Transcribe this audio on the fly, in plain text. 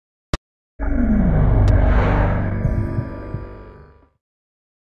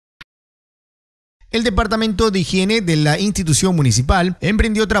El Departamento de Higiene de la institución municipal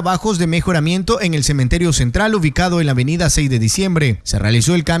emprendió trabajos de mejoramiento en el cementerio central ubicado en la avenida 6 de diciembre. Se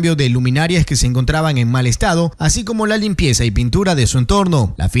realizó el cambio de luminarias que se encontraban en mal estado, así como la limpieza y pintura de su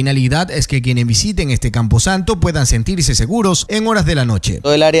entorno. La finalidad es que quienes visiten este camposanto puedan sentirse seguros en horas de la noche.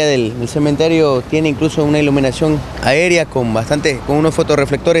 Todo el área del cementerio tiene incluso una iluminación aérea con unos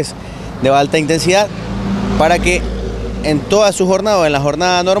fotorreflectores de alta intensidad para que en toda su jornada o en la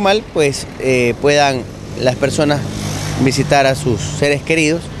jornada normal pues puedan las personas visitar a sus seres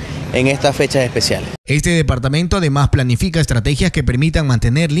queridos en estas fechas especiales. Este departamento además planifica estrategias que permitan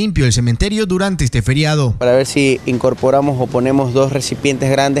mantener limpio el cementerio durante este feriado. Para ver si incorporamos o ponemos 2 recipientes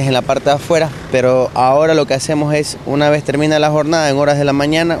grandes en la parte de afuera, pero ahora lo que hacemos es, una vez termina la jornada, en horas de la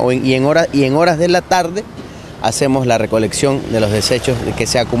mañana y en horas de la tarde, hacemos la recolección de los desechos que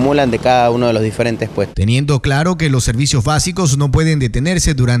se acumulan de cada uno de los diferentes puestos. Teniendo claro que los servicios básicos no pueden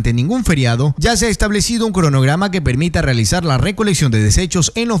detenerse durante ningún feriado, ya se ha establecido un cronograma que permita realizar la recolección de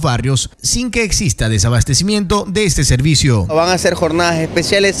desechos en los barrios sin que exista desabastecimiento de este servicio. Van a ser jornadas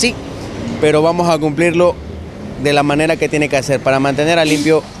especiales, sí, pero vamos a cumplirlo de la manera que tiene que hacer para mantener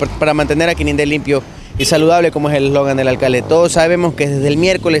a Quinindé limpio y saludable, como es el eslogan del alcalde. Todos sabemos que desde el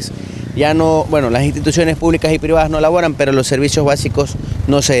miércoles ya no, las instituciones públicas y privadas no laboran, pero los servicios básicos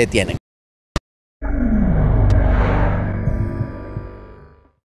no se detienen.